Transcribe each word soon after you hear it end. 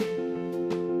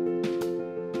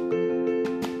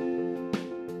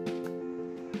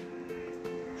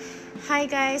Hi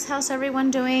guys, how's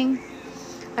everyone doing?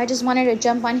 I just wanted to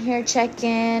jump on here, check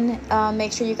in,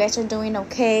 make sure you guys are doing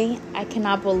okay. I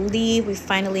cannot believe we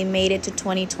finally made it to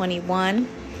 2021.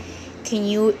 Can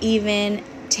you even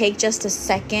take just a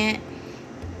second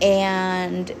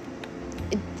and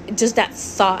just that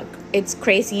thought? It's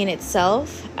crazy in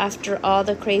itself after all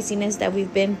the craziness that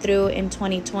we've been through in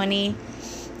 2020.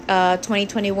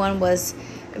 2021 was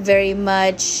very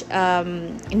much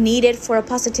needed for a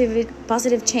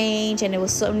positive change, and it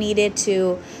was so needed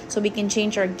so we can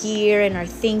change our gear and our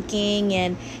thinking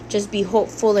and just be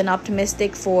hopeful and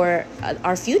optimistic for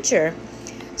our future.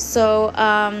 So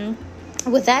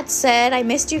with that said, I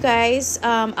missed you guys.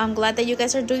 I'm glad that you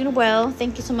guys are doing well.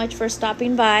 Thank you so much for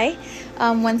stopping by.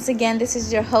 Once again, this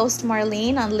is your host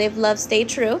Marlene on Live, Love, Stay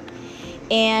True,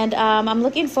 and I'm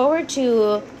looking forward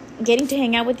to getting to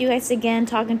hang out with you guys again,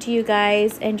 talking to you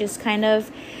guys, and just kind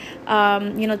of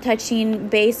touching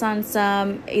base on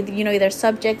some either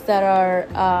subjects that are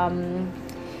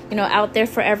out there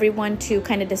for everyone to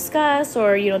kind of discuss,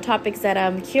 or topics that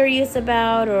I'm curious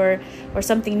about, or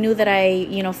something new that I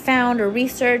found or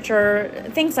research or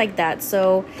things like that.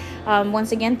 So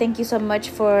once again, thank you so much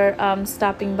for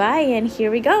stopping by, and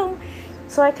here we go.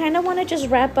 So I kind of want to just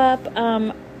wrap up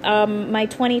my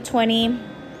 2020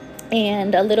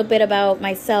 and a little bit about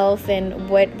myself and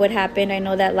what happened. I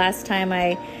know that last time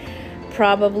I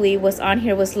probably was on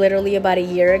here was literally about a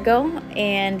year ago,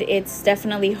 and it's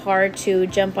definitely hard to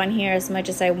jump on here as much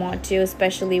as I want to,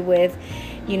 especially with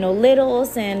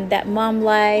littles and that mom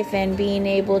life, and being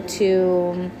able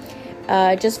to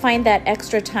just find that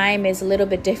extra time is a little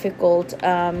bit difficult,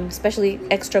 especially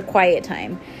extra quiet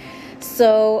time.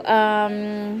 So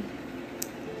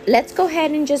let's go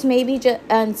ahead and just maybe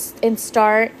and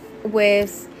start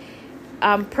with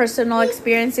personal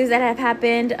experiences that have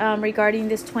happened regarding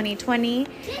this 2020.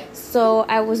 So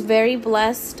I was very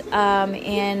blessed,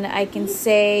 and I can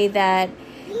say that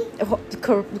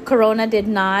Corona did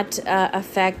not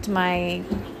affect my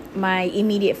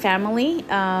immediate family,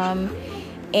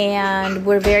 and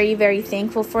we're very, very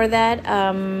thankful for that.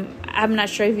 I'm not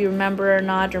sure if you remember or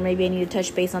not, or maybe I need to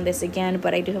touch base on this again,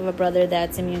 but I do have a brother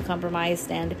that's immune compromised,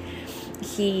 and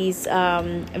he's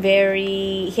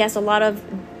he has a lot of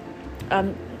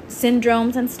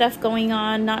syndromes and stuff going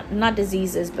on, not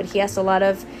diseases, but he has a lot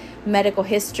of medical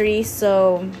history.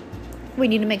 So we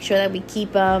need to make sure that we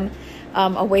keep him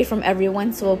away from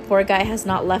everyone. So poor guy has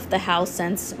not left the house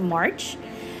since March.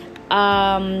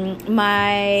 My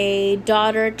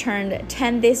daughter turned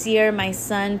 10 this year. My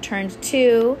son turned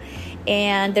 2.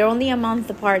 And they're only a month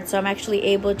apart, so I'm actually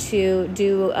able to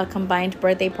do a combined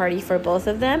birthday party for both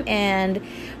of them. And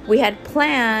we had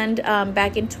planned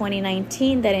back in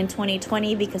 2019 that in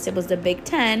 2020, because it was the Big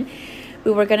 10,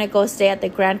 we were going to go stay at the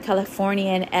Grand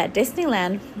Californian at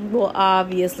Disneyland. Well,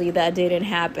 obviously that didn't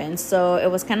happen, so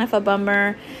it was kind of a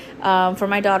bummer for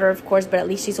my daughter, of course, but at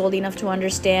least she's old enough to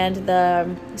understand the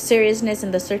seriousness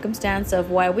and the circumstance of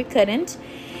why we couldn't.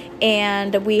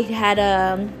 And we had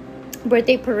a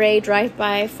birthday parade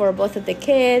drive-by for both of the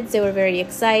kids. They were very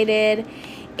excited,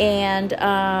 and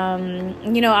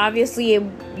obviously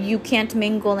you can't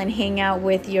mingle and hang out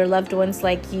with your loved ones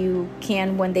like you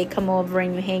can when they come over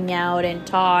and you hang out and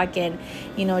talk and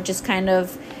just kind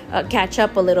of catch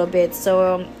up a little bit.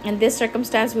 So in this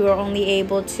circumstance, we were only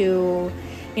able to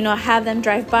have them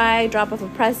drive by, drop off a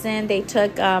present. They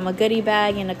took a goodie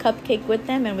bag and a cupcake with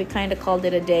them, and we kind of called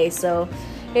it a day. So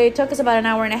it took us about an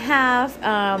hour and a half.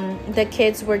 The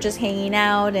kids were just hanging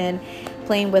out and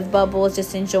playing with bubbles,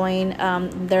 just enjoying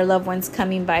their loved ones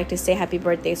coming by to say happy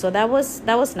birthday. So that was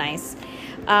nice.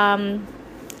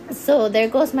 So there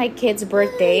goes my kids'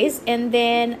 birthdays. And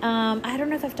then I don't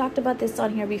know if I've talked about this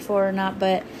on here before or not,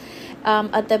 but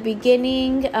at the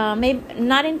beginning, maybe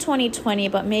not in 2020,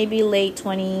 but maybe late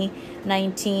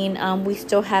 2019, we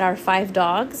still had our 5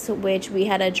 dogs, which we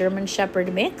had a German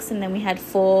Shepherd mix, and then we had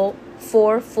 4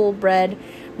 full-bred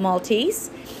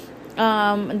Maltese.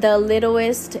 The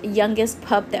littlest, youngest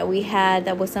pup that we had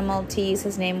that was a Maltese,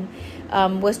 his name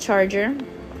was Charger.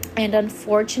 And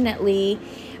unfortunately,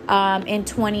 in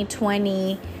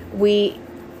 2020,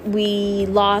 we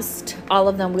lost all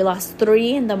of them. We lost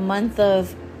 3 in the month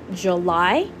of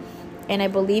July, and I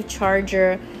believe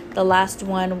Charger, the last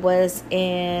one, was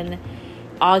in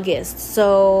August.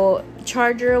 So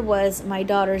Charger was my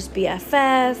daughter's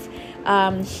BFF.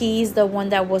 He's the one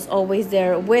that was always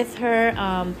there with her.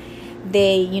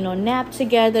 They napped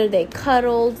together, they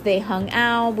cuddled, they hung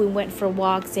out, we went for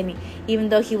walks, and even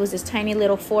though he was this tiny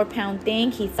little 4-pound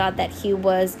thing, he thought that he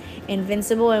was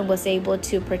invincible and was able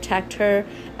to protect her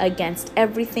against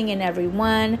everything and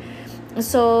everyone.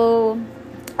 So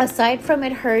aside from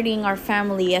it hurting our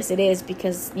family as it is,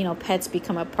 because pets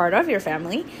become a part of your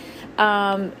family,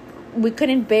 we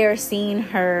couldn't bear seeing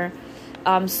her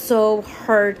so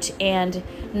hurt and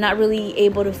not really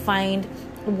able to find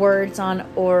words on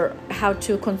or how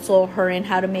to console her and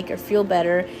how to make her feel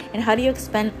better. And how do you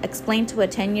explain to a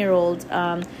 10-year-old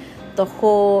the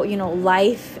whole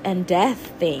life and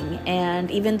death thing? And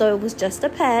even though it was just a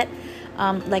pet,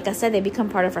 like I said, they become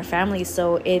part of our family,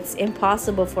 so it's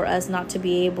impossible for us not to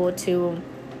be able to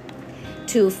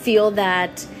feel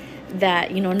that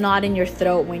knot in your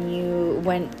throat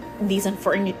when these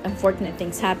unfortunate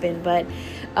things happen. But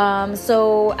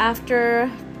so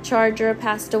after Charger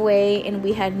passed away and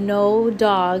we had no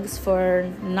dogs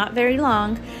for not very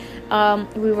long,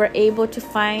 we were able to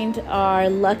find our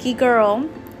lucky girl,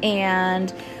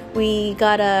 and we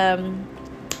got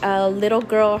a little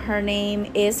girl. Her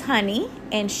name is Honey,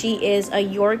 and she is a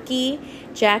Yorkie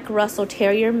Jack Russell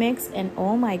Terrier mix. And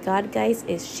oh my God, guys,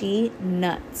 is she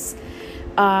nuts.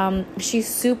 She's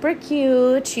super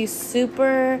cute. She's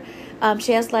super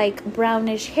she has like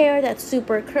brownish hair that's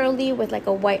super curly with like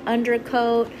a white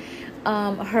undercoat.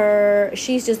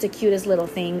 She's just the cutest little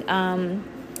thing.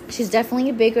 She's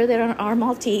definitely bigger than our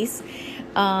Maltese.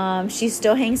 She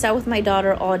still hangs out with my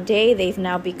daughter all day. They've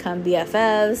now become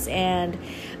BFFs, and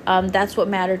that's what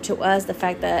mattered to us, the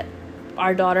fact that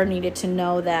our daughter needed to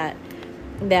know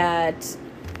that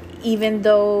even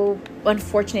though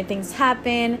unfortunate things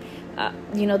happen,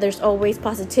 there's always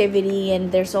positivity,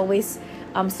 and there's always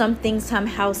something,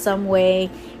 somehow, some way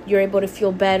you're able to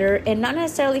feel better and not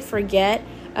necessarily forget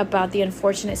about the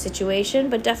unfortunate situation,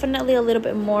 but definitely a little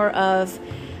bit more of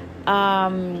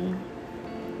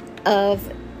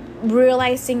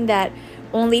realizing that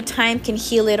only time can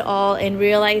heal it all, and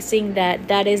realizing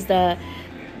that is the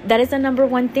number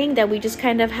one thing, that we just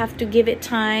kind of have to give it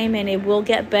time, and it will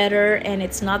get better, and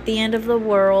it's not the end of the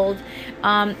world.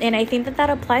 And I think that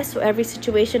applies to every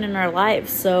situation in our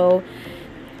lives. So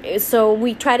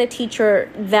we try to teach her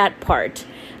that part.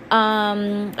 I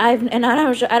don't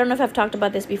know if I've talked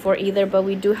about this before either, but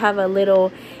we do have a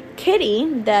little kitty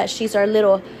that she's our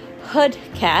little hood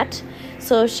cat.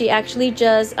 So she actually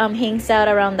just hangs out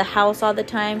around the house all the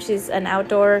time. She's an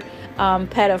outdoor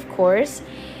pet, of course.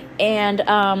 And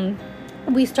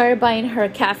we started buying her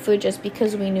cat food just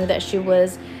because we knew that she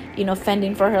was,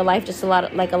 fending for her life, just a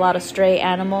lot of stray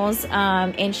animals.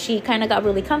 And she kind of got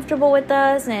really comfortable with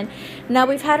us. And now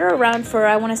we've had her around for,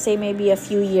 I want to say, maybe a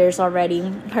few years already.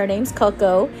 Her name's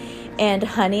Coco. And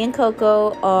Honey and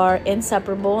Coco are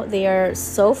inseparable. They are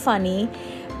so funny.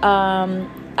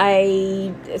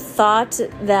 I thought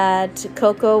that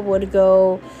Coco would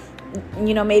go,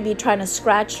 maybe trying to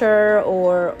scratch her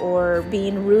or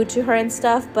being rude to her and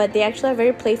stuff, but they actually are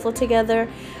very playful together.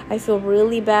 I feel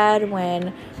really bad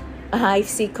when I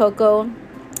see Coco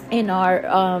in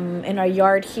our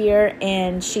yard here,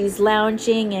 and she's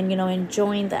lounging and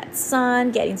enjoying that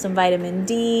sun, getting some vitamin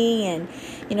D, and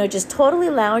just totally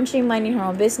lounging, minding her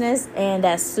own business. And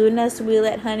as soon as we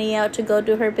let Honey out to go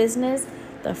do her business,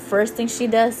 the first thing she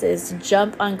does is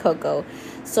jump on Coco.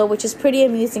 So, which is pretty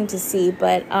amusing to see.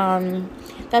 But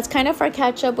that's kind of our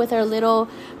catch up with our little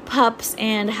pups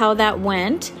and how that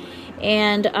went.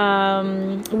 And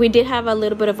we did have a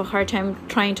little bit of a hard time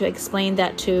trying to explain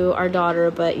that to our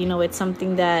daughter. But, it's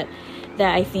something that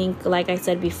I think, like I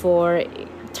said before,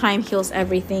 time heals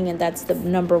everything. And that's the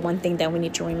number one thing that we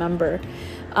need to remember.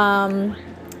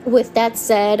 With that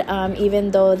said, even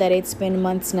though that it's been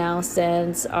months now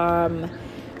since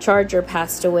Charger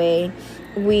passed away,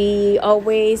 we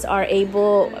always are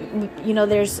able,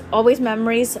 there's always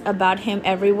memories about him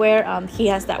everywhere. He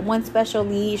has that one special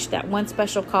leash, that one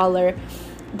special collar,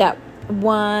 that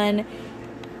one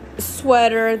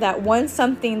sweater, that one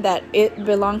something that it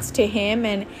belongs to him.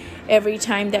 And every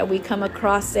time that we come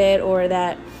across it, or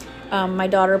that my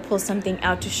daughter pulls something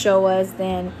out to show us,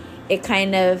 then it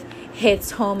kind of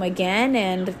hits home again.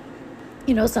 And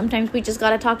sometimes we just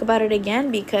got to talk about it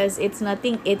again, because it's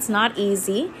not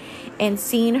easy. And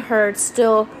seeing her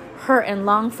still hurt and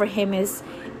long for him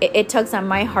it tugs on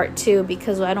my heart too,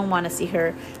 because I don't want to see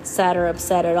her sad or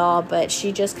upset at all. But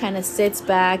she just kind of sits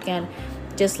back and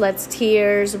just lets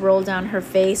tears roll down her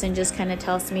face, and just kind of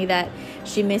tells me that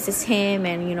she misses him,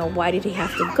 and why did he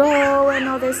have to go, and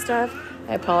all this stuff.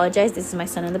 I apologize, this is my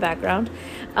son in the background.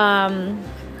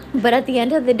 But at the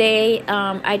end of the day,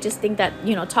 I just think that,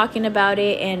 talking about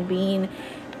it and being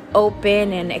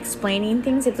open and explaining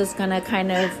things, it's just going to kind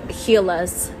of heal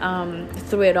us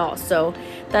through it all. So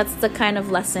that's the kind of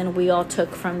lesson we all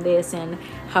took from this, and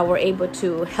how we're able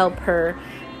to help her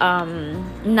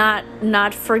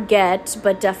not forget,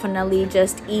 but definitely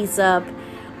just ease up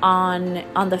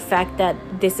on the fact that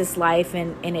this is life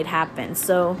and it happens.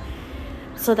 So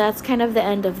that's kind of the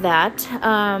end of that.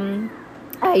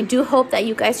 I do hope that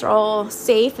you guys are all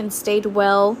safe and stayed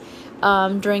well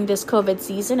during this COVID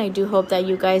season. I do hope that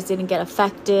you guys didn't get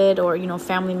affected, or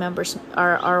family members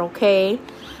are okay.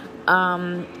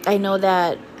 I know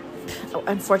that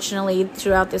unfortunately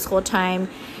throughout this whole time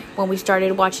when we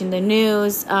started watching the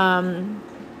news,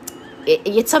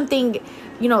 it's something,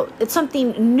 it's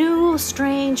something new,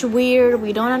 strange, weird.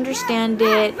 We don't understand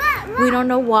it. We don't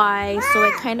know why. So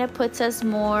it kind of puts us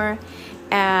more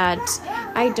at,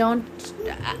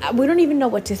 we don't even know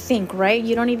what to think, right?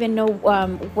 You don't even know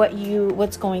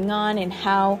what's going on and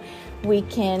how we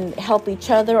can help each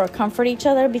other or comfort each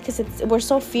other, because we're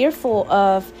so fearful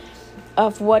of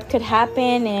what could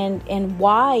happen and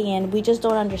why, and we just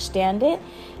don't understand it,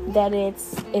 that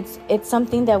it's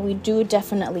something that we do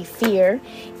definitely fear.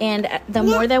 And the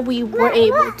more that we were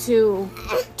able to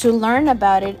learn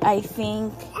about it, I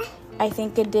think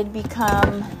it did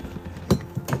become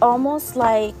almost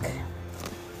like,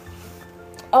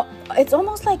 it's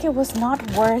almost like it was not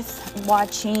worth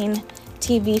watching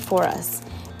TV for us,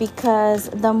 because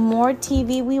the more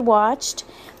TV we watched,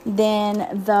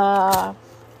 then the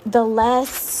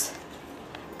less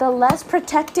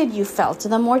protected you felt.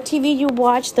 The more TV you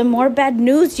watched, the more bad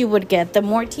news you would get. The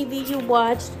more TV you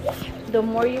watched, the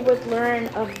more you would learn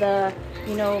of the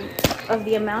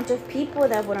amount of people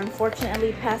that would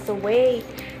unfortunately pass away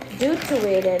due to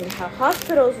it, and how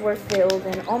hospitals were filled,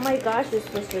 and oh my gosh, this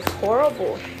was just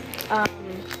horrible.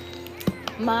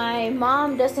 My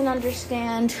mom doesn't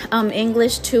understand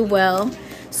English too well,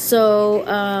 so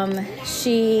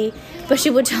she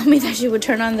would tell me that she would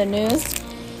turn on the news,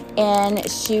 and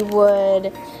she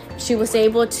was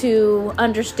able to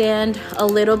understand a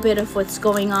little bit of what's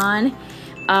going on,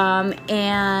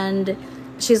 and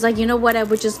she's like, you know what, I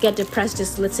would just get depressed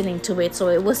just listening to it. So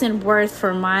it wasn't worth,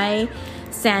 for my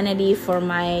sanity, for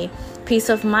my peace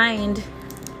of mind,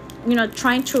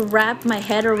 trying to wrap my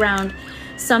head around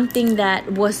something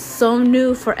that was so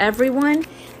new for everyone,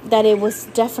 that it was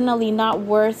definitely not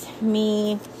worth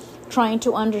me trying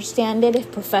to understand it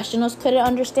if professionals couldn't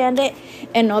understand it.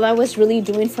 And all I was really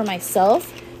doing for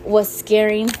myself was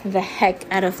scaring the heck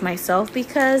out of myself,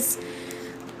 because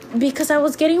I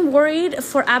was getting worried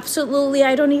for absolutely,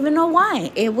 I don't even know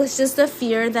why. It was just a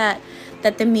fear that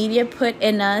the media put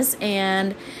in us,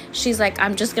 and she's like,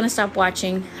 I'm just gonna stop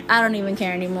watching. I don't even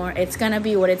care anymore. It's gonna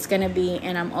be what it's gonna be,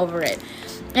 and I'm over it.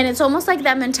 And it's almost like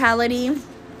that mentality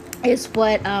is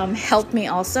what helped me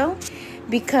also,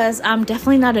 because I'm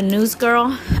definitely not a news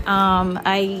girl.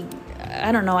 I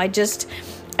don't know.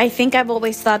 I think I've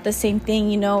always thought the same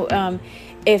thing.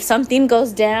 If something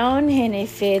goes down and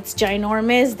if it's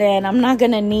ginormous, then I'm not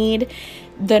gonna need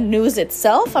the news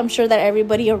itself. I'm sure that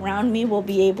everybody around me will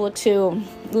be able to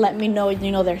let me know,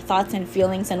 their thoughts and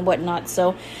feelings and whatnot.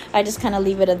 So I just kind of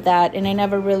leave it at that. And I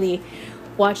never really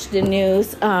watched the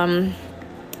news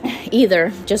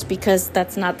either, just because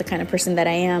that's not the kind of person that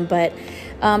I am. But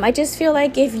I just feel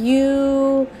like if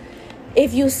you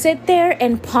sit there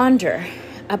and ponder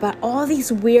about all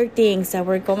these weird things that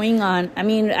were going on, I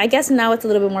mean, I guess now it's a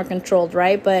little bit more controlled,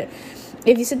 right? But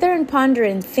if you sit there and ponder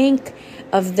and think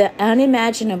of the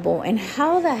unimaginable, and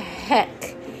how the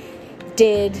heck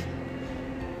did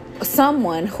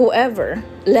someone, whoever,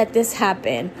 let this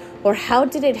happen, or how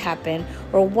did it happen,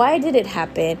 or why did it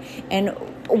happen, and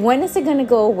when is it going to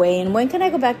go away, and when can I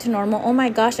go back to normal? Oh my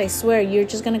gosh, I swear you're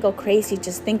just going to go crazy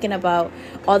just thinking about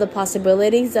all the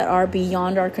possibilities that are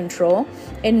beyond our control,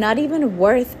 and not even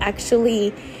worth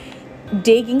actually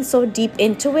digging so deep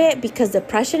into it, because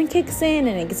depression kicks in,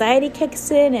 and anxiety kicks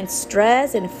in, and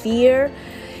stress and fear.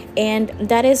 And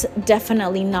that is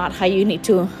definitely not how you need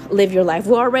to live your life.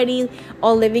 We're already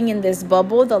all living in this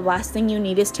bubble. The last thing you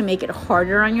need is to make it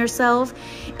harder on yourself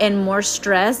and more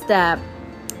stress that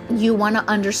you want to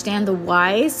understand the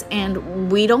whys, and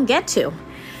we don't get to.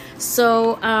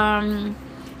 So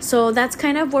that's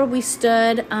kind of where we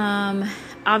stood.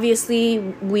 Obviously,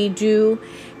 we do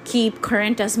keep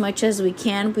current as much as we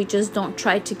can. We just don't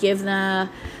try to give the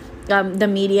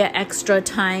media extra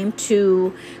time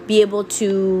to be able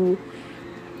to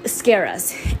scare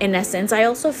us, in essence. I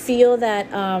also feel that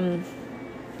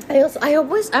I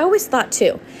always thought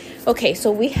too, okay,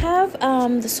 so we have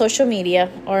the social media,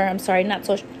 or I'm sorry, not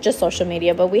just social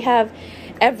media, but we have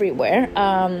everywhere,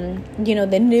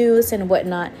 the news and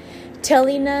whatnot,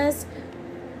 telling us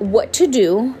what to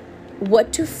do,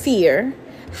 what to fear,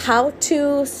 how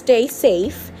to stay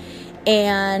safe,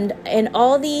 and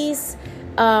all these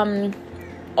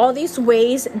all these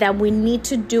ways that we need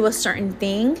to do a certain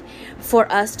thing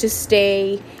for us to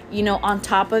stay, on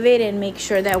top of it and make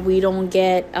sure that we don't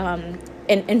get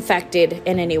infected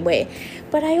in any way.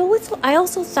 But I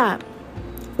also thought,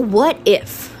 what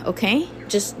if, okay,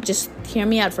 just hear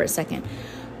me out for a second.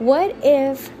 What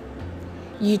if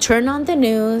you turn on the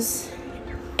news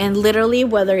and literally,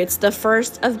 whether it's the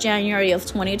 1st of January of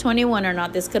 2021 or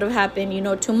not, this could have happened,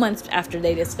 2 months after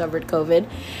they discovered COVID.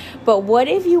 But what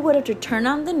if you would have to turn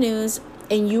on the news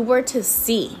and you were to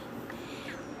see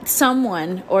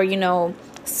someone, or,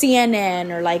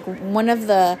 CNN, or like one of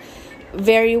the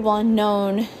very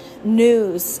well-known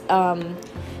news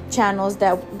channels,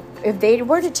 that if they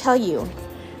were to tell you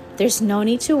there's no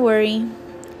need to worry,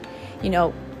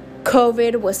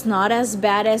 COVID was not as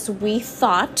bad as we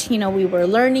thought. We were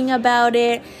learning about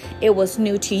it. It was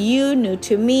new to you, new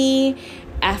to me.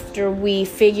 After we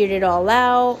figured it all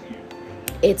out,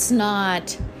 it's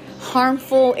not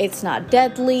harmful. It's not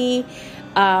deadly.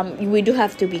 We do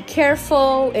have to be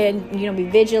careful and, be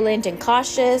vigilant and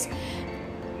cautious.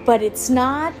 But it's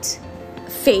not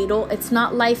fatal. It's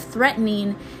not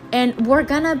life-threatening. And we're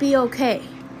going to be okay.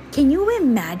 Can you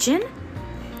imagine?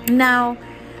 Now,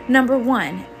 number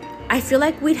one, I feel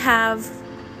like we'd have,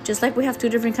 just like we have two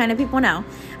different kind of people now,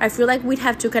 I feel like we'd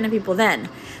have two kind of people then.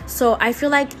 So I feel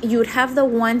like you'd have the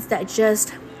ones that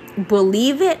just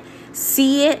believe it,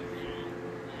 see it,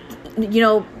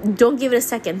 don't give it a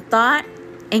second thought,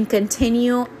 and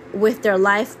continue with their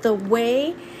life the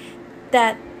way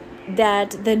that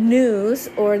the news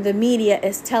or the media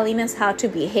is telling us how to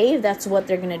behave. That's what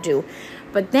they're going to do.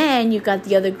 But then you got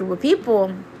the other group of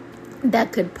people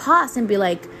that could pause and be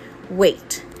like,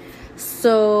 wait,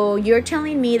 so you're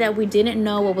telling me that we didn't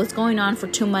know what was going on for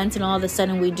 2 months and all of a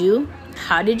sudden we do?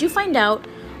 How did you find out?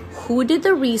 Who did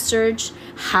the research?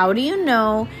 How do you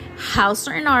know? How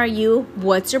certain are you?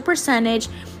 What's your percentage?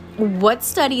 What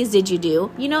studies did you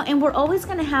do? And we're always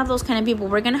going to have those kind of people.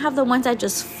 We're going to have the ones that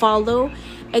just follow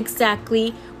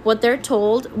exactly what they're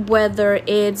told, whether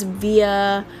it's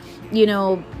via,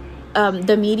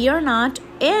 the media or not.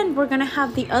 And we're going to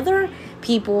have the other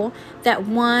people that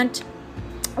want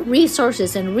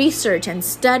resources and research and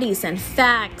studies and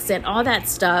facts and all that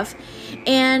stuff.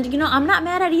 And, I'm not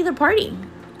mad at either party,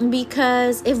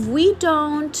 because if we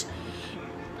don't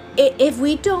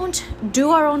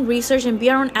do our own research and be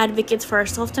our own advocates for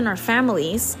ourselves and our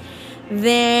families,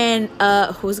 then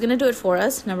who's going to do it for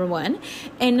us, number one?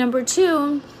 And number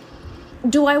two,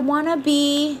 do I want to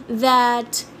be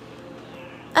that,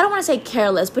 I don't want to say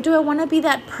careless, but do I want to be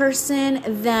that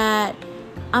person that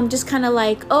I'm just kind of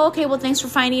like, oh, okay, well, thanks for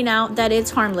finding out that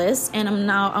it's harmless, and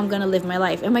I'm going to live my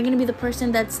life? Am I going to be the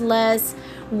person that's less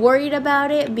worried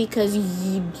about it because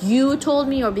you told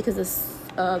me, or because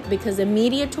the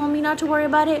media told me not to worry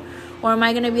about it? Or am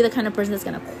I going to be the kind of person that's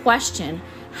going to question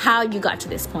how you got to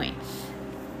this point?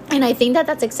 And I think that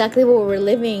that's exactly what we're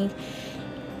living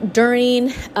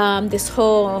during this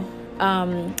whole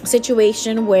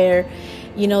situation where,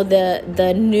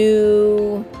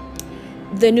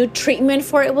 the new treatment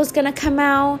for it was going to come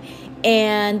out,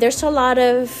 and there's a lot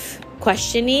of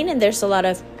questioning, and there's a lot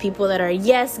of people that are,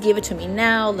 yes, give it to me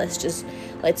now, let's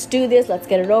do this, let's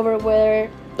get it over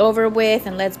with,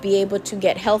 and let's be able to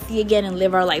get healthy again and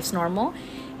live our lives normal.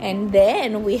 And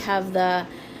then we have the,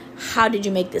 how did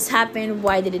you make this happen?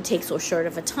 Why did it take so short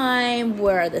of a time?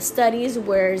 Where are the studies?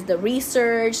 Where's the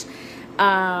research?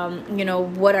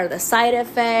 What are the side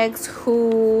effects?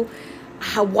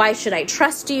 Why should I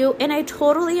trust you? And I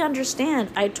totally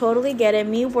understand. I totally get it.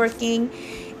 Me working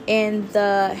in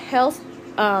the health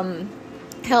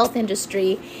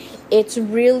industry, it's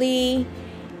really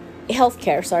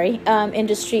healthcare,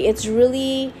 industry. It's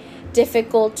really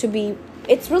difficult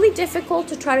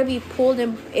to try to be pulled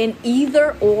in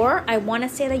either or. I want to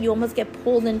say that you almost get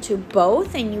pulled into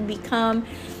both, and you become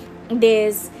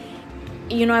this,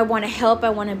 I want to help, I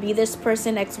want to be this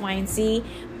person, X, Y, and Z.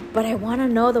 But I want to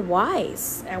know the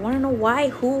whys. I want to know why,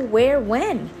 who, where,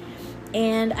 when.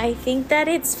 And I think that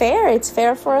it's fair. It's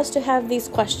fair for us to have these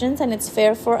questions, and it's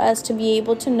fair for us to be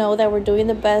able to know that we're doing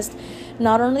the best,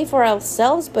 not only for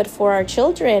ourselves, but for our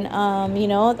children.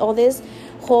 All this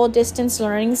whole distance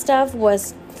learning stuff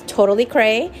was totally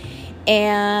cray.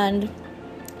 And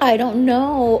I don't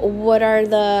know what are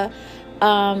the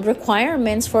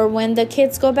requirements for when the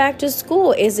kids go back to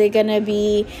school. Is it going to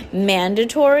be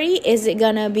mandatory? Is it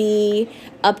going to be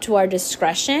up to our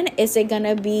discretion? Is it going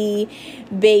to be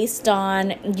based on,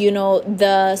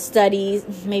 the studies,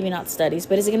 maybe not studies,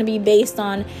 but is it going to be based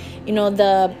on,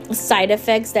 the side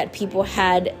effects that people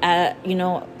had,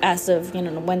 as of,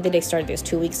 when did they start this,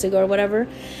 2 weeks ago or whatever?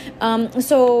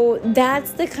 So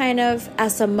that's the kind of,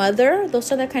 as a mother,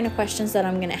 those are the kind of questions that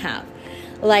I'm going to have.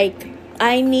 Like,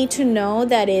 I need to know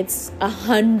that it's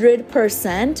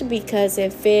 100%, because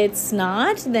if it's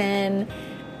not, then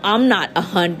I'm not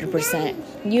 100%.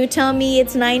 You tell me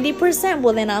it's 90%,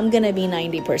 well, then I'm going to be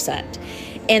 90%.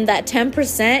 And that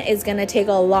 10% is going to take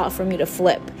a lot for me to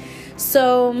flip.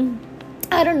 So,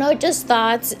 I don't know, just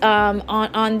thoughts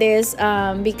on this,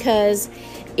 because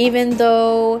even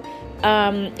though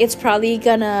it's probably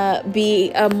gonna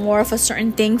be more of a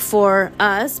certain thing for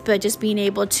us, but just being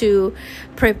able to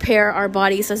prepare our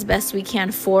bodies as best we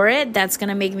can for it, that's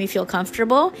gonna make me feel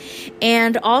comfortable.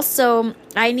 And also,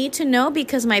 I need to know,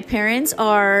 because my parents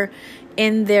are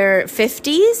in their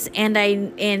 50s, and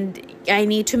I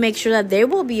need to make sure that they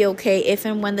will be okay if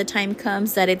and when the time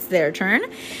comes that it's their turn.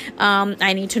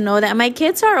 I need to know that my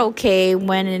kids are okay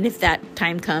when and if that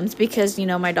time comes, because,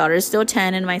 my daughter's still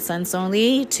 10 and my son's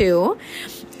only 2.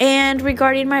 And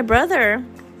regarding my brother,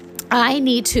 I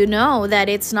need to know that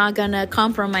it's not going to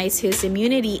compromise his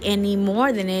immunity any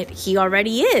more than he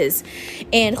already is.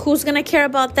 And who's going to care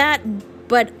about that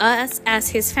but us as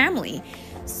his family?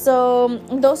 So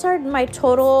those are my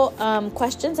total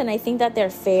questions, and I think that they're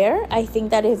fair. I think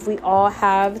that if we all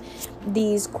have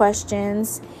these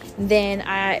questions, then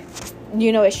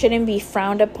it shouldn't be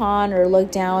frowned upon or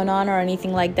looked down on or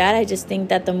anything like that. I just think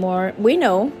that the more we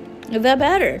know, the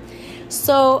better.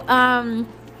 So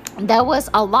that was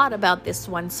a lot about this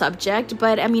one subject,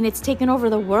 but I mean, it's taken over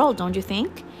the world, don't you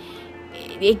think?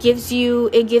 It gives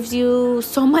you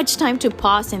so much time to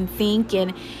pause and think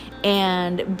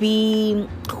and be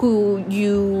who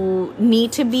you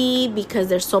need to be, because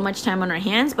there's so much time on our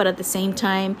hands. But at the same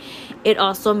time, it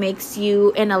also makes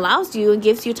you and allows you and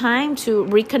gives you time to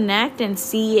reconnect and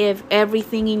see if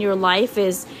everything in your life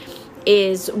is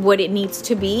what it needs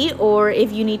to be, or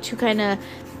if you need to kind of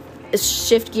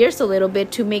shift gears a little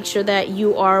bit to make sure that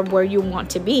you are where you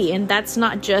want to be. And that's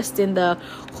not just in the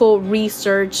whole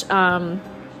research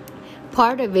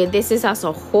part of it. This is as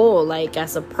a whole, like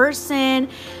as a person,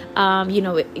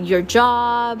 your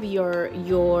job,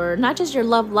 your not just your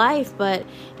love life, but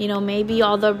maybe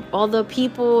all the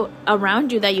people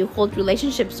around you that you hold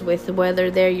relationships with,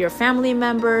 whether they're your family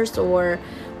members or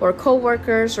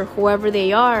co-workers or whoever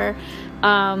they are.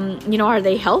 Are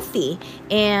they healthy?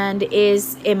 And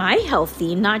am I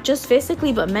healthy? Not just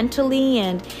physically, but mentally,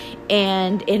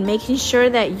 and making sure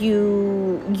that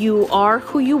you are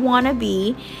who you want to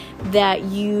be, that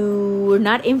you are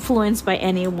not influenced by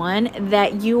anyone,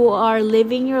 that you are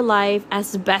living your life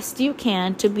as best you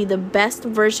can to be the best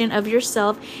version of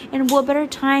yourself. And what better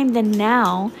time than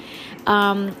now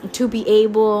to be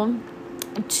able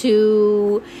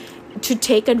to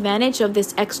take advantage of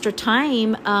this extra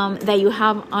time that you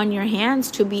have on your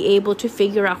hands to be able to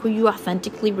figure out who you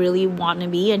authentically really want to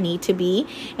be and need to be,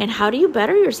 and how do you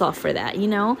better yourself for that.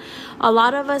 A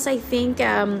lot of us, I think,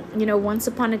 once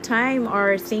upon a time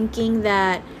are thinking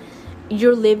that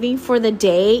you're living for the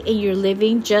day and you're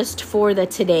living just for the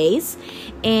todays.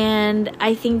 And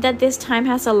I think that this time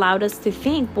has allowed us to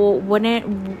think, well, what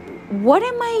am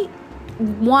I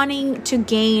wanting to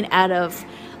gain out of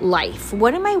life?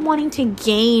 What am I wanting to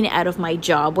gain out of my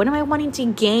job? What am I wanting to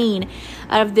gain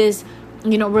out of this,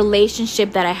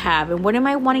 relationship that I have? And what am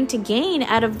I wanting to gain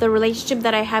out of the relationship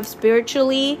that I have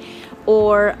spiritually,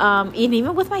 or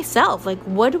even with myself? Like,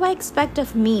 what do I expect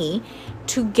of me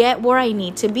to get where I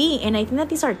need to be? And I think that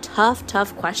these are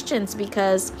tough questions,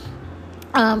 because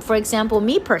for example,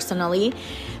 me personally,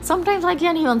 sometimes I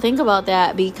can't even think about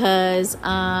that, because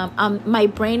my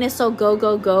brain is so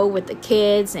go with the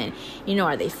kids, and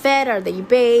are they fed? Are they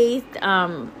bathed?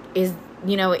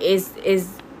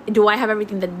 Do I have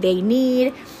everything that they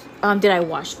need? Did I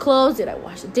wash clothes? Did I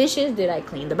wash the dishes? Did I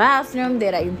clean the bathroom?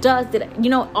 Did I dust?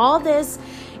 All this?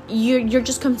 You're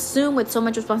just consumed with so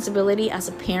much responsibility as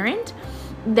a parent,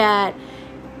 that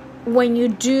when you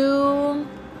do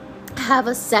have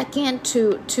a second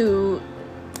to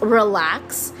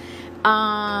relax,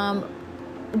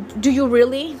 do you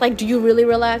really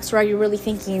relax, or are you really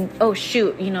thinking, oh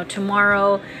shoot,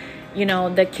 tomorrow,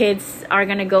 the kids are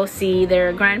gonna go see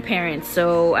their grandparents,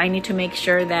 so I need to make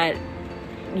sure that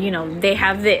they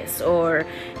have this, or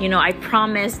I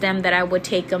promised them that I would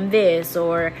take them this,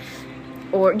 or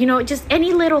just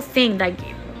any little thing,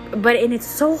 and it's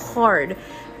so hard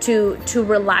to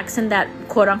relax in that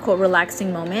quote unquote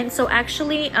relaxing moment. So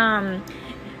actually,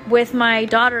 with my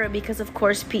daughter, because of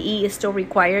course PE is still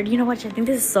required. You know what? I think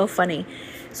this is so funny.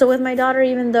 So with my daughter,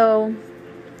 even though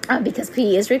because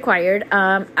PE is required,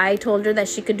 I told her that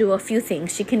she could do a few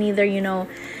things. She can either,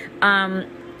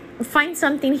 find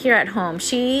something here at home.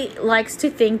 She likes to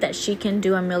think that she can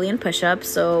do a million push-ups,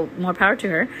 so more power to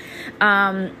her.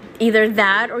 Either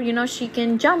that, or she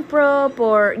can jump rope,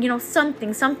 or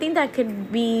something that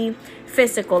could be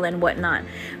physical and whatnot.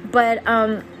 But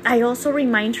I also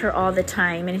remind her all the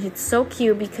time, and it's so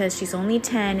cute because she's only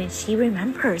 10 and she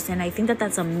remembers, and I think that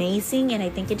that's amazing. And I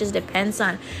think it just depends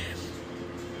on,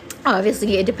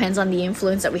 obviously it depends on the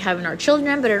influence that we have in our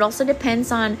children, but it also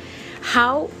depends on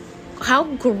how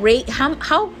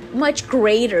much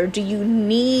greater do you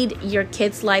need your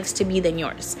kids' lives to be than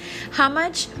yours? How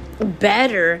much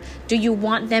better do you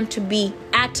want them to be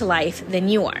at life than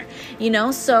you are?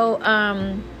 So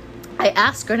I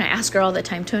ask her all the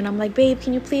time too, and I'm like, babe,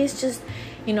 can you please just,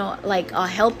 I'll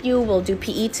help you. We'll do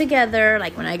PE together.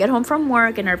 Like when I get home from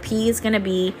work, and our PE is going to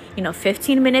be,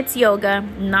 15 minutes yoga,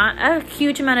 not a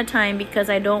huge amount of time, because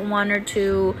I don't want her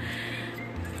to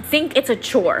think it's a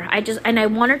chore. I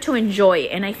want her to enjoy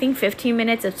it. And I think 15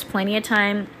 minutes is plenty of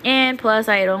time. And plus,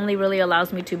 it only really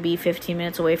allows me to be 15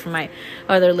 minutes away from my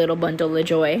other little bundle of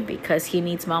joy, because he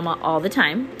needs mama all the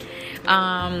time.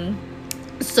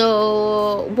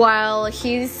 So while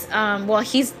he's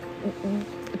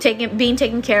being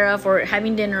taken care of or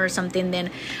having dinner or something,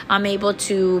 then I'm able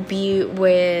to be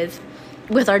with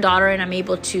our daughter, and I'm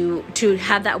able to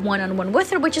have that one-on-one with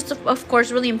her, which is of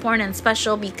course really important and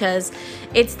special, because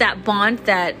it's that bond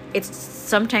that it's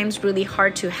sometimes really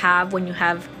hard to have when you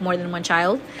have more than one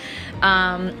child.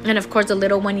 And of course the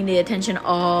little one needed attention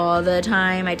all the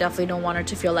time. I definitely don't want her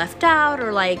to feel left out,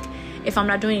 or like if I'm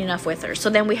not doing enough with her. So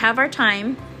then we have our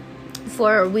time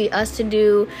for us to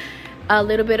do a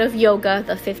little bit of yoga,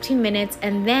 the 15 minutes.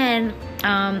 And then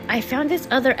I found this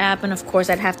other app, and of course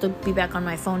I'd have to be back on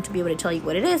my phone to be able to tell you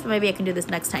what it is, but maybe I can do this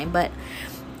next time. But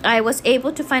I was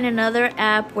able to find another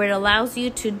app where it allows you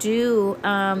to do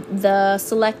the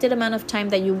selected amount of time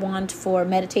that you want for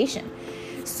meditation.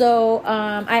 So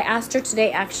I asked her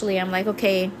today, actually, I'm like,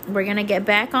 okay, we're going to get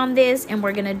back on this, and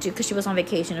we're going to do, because she was on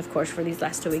vacation, of course, for these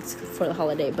last 2 weeks for the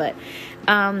holiday. But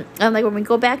I'm like, when we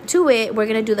go back to it, we're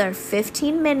going to do their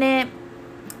 15-minute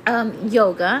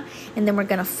yoga, and then we're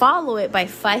going to follow it by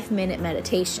 5-minute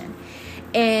meditation.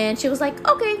 And she was like,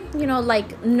 okay,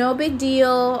 no big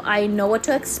deal. I know what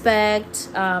to expect.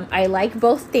 I like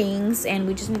both things, and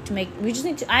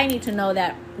I need to know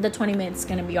that the 20 minutes is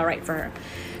going to be all right for her.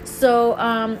 So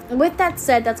with that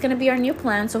said, that's going to be our new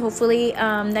plan. So hopefully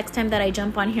next time that I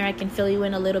jump on here, I can fill you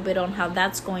in a little bit on how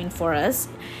that's going for us.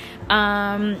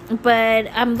 But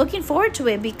I'm looking forward to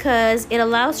it, because it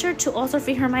allows her to also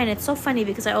free her mind. It's so funny,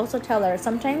 because I also tell her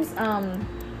sometimes,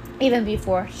 even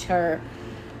before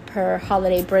her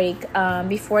holiday break,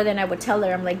 before then I would tell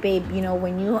her, I'm like, babe,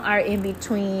 when you are in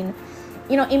between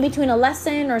a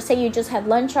lesson, or say you just had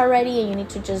lunch already and you need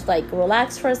to just like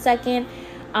relax for a second,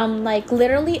 like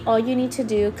literally all you need to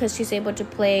do, because she's able to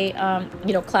play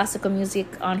classical music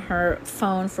on her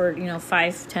phone for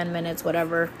 5-10 minutes,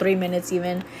 whatever, 3 minutes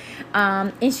even,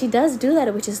 and she does do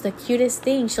that, which is the cutest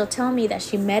thing. She'll tell me that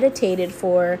she meditated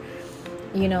for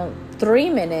 3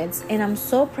 minutes, and I'm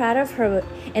so proud of her.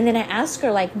 And then I ask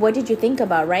her, like, what did you think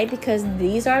about, right? Because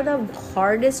these are the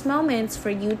hardest moments for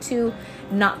you to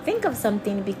not think of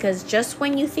something, because just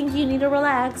when you think you need to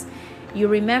relax, you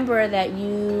remember that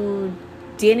you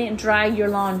didn't dry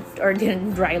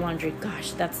laundry.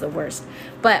 Gosh, that's the worst.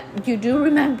 But you do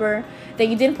remember that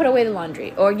you didn't put away the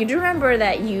laundry, or you do remember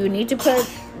that you need to put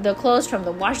the clothes from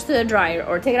the wash to the dryer,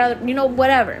 or take it out,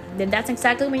 whatever. Then that's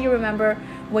exactly when you remember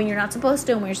when you're not supposed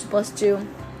to, and when you're supposed to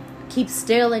keep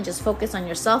still and just focus on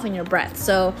yourself and your breath.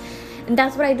 So, and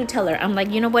that's what I do tell her. I'm like,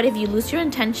 what, if you lose your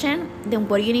intention, then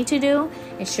what do you need to do?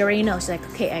 And she already knows. She's like,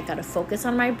 okay, I gotta focus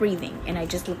on my breathing, and I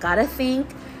just gotta think,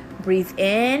 breathe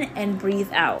in and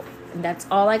breathe out. And that's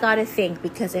all I gotta think,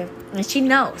 because and she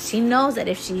knows that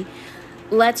if she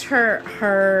lets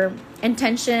her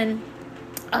intention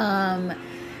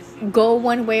go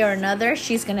one way or another,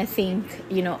 she's gonna think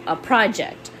a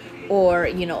project, or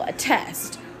a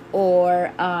test,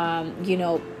 or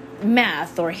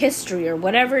math or history, or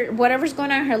whatever's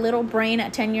going on in her little brain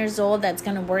at 10 years old that's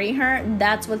gonna worry her.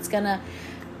 That's what's gonna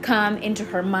come into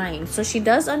her mind. So she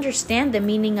does understand the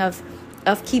meaning of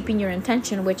keeping your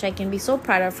intention, which I can be so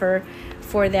proud of her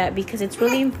for that, because it's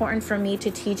really important for me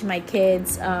to teach my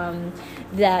kids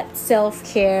that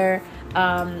self-care,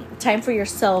 time for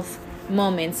yourself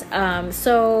moments.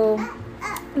 So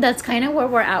that's kind of where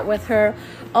we're at with her.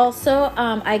 Also,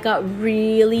 I got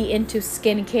really into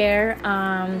skincare.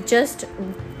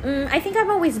 I think I've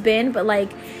always been, but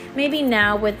like maybe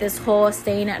now with this whole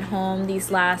staying at home these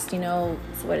last,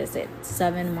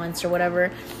 7 months or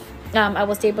whatever, I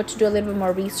was able to do a little bit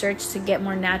more research to get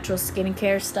more natural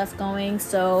skincare stuff going.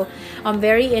 So I'm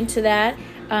very into that.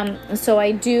 So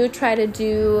I do try to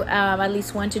do at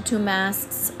least 1 to 2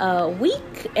 masks a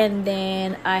week, and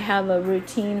then I have a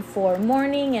routine for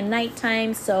morning and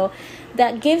nighttime. So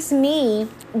that gives me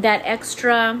that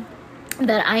extra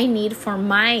that I need for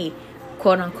my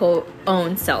quote unquote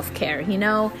own self-care,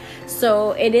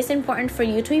 so it is important for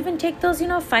you to even take those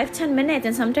 5-10 minutes.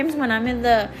 And sometimes when I'm in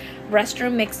the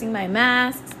restroom mixing my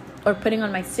masks or putting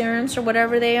on my serums or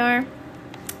whatever they are,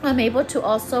 I'm able to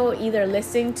also either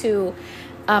listen to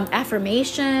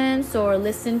affirmations or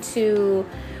listen to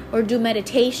or do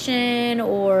meditation,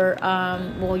 or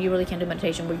you really can't do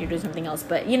meditation where you're doing something else,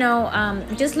 but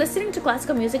just listening to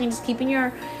classical music and just keeping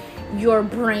your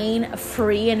brain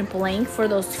free and blank for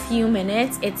those few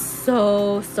minutes. It's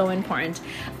so important.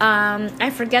 I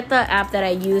forget the app that I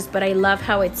use, but I love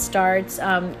how it starts.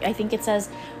 I think it says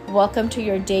welcome to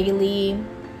your daily,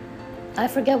 I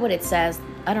forget what it says.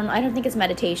 I don't think it's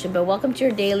meditation, but welcome to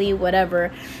your daily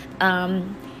whatever.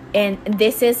 And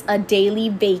this is a daily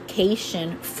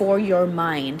vacation for your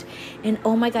mind. And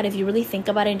oh my God, if you really think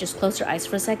about it and just close your eyes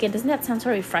for a second, doesn't that sound so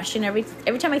refreshing? Every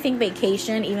time I think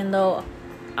vacation, even though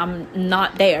I'm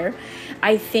not there,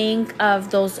 I think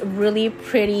of those really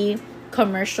pretty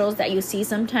commercials that you see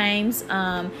sometimes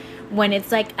when it's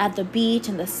like at the beach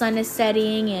and the sun is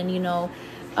setting, and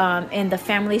and the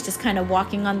family is just kind of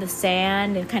walking on the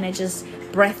sand and kind of just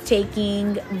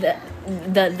breathtaking,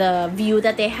 the view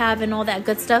that they have and all that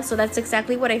good stuff. So that's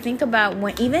exactly what I think about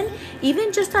when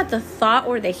even just at the thought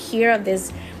or the hear of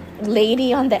this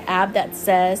lady on the app that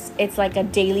says it's like a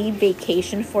daily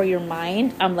vacation for your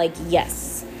mind. I'm like,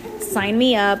 yes, sign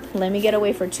me up. Let me get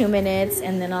away for 2 minutes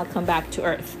and then I'll come back to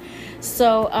earth.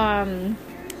 So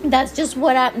that's just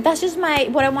what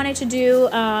I wanted to do.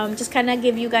 Just kind of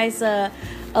give you guys a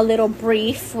little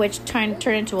brief, which turned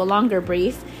into a longer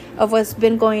brief of what's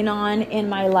been going on in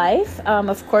my life.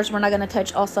 Of course, we're not going to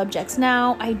touch all subjects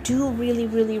now. I do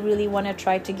really want to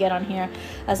try to get on here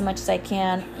as much as I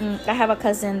can. I have a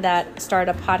cousin that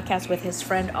started a podcast with his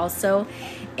friend also,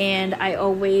 and I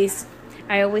always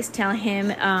tell him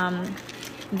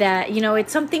that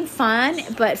it's something fun,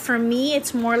 but for me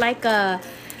it's more like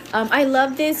I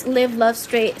love this Live, Love,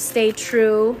 Stay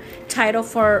True title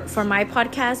for my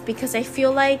podcast, because I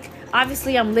feel like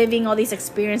obviously I'm living all these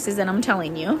experiences that I'm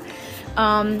telling you.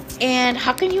 And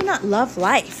how can you not love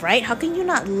life, right? How can you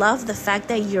not love the fact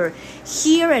that you're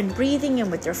here and breathing and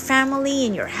with your family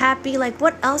and you're happy? Like,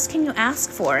 what else can you ask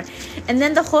for? And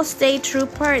then the whole stay true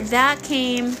part, that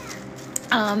came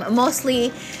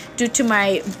mostly due to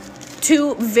my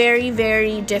 2 very,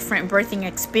 very different birthing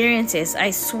experiences.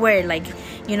 I swear, like,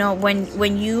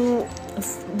 when you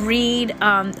read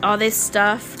all this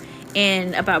stuff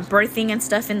about birthing and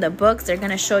stuff in the books, they're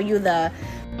gonna show you the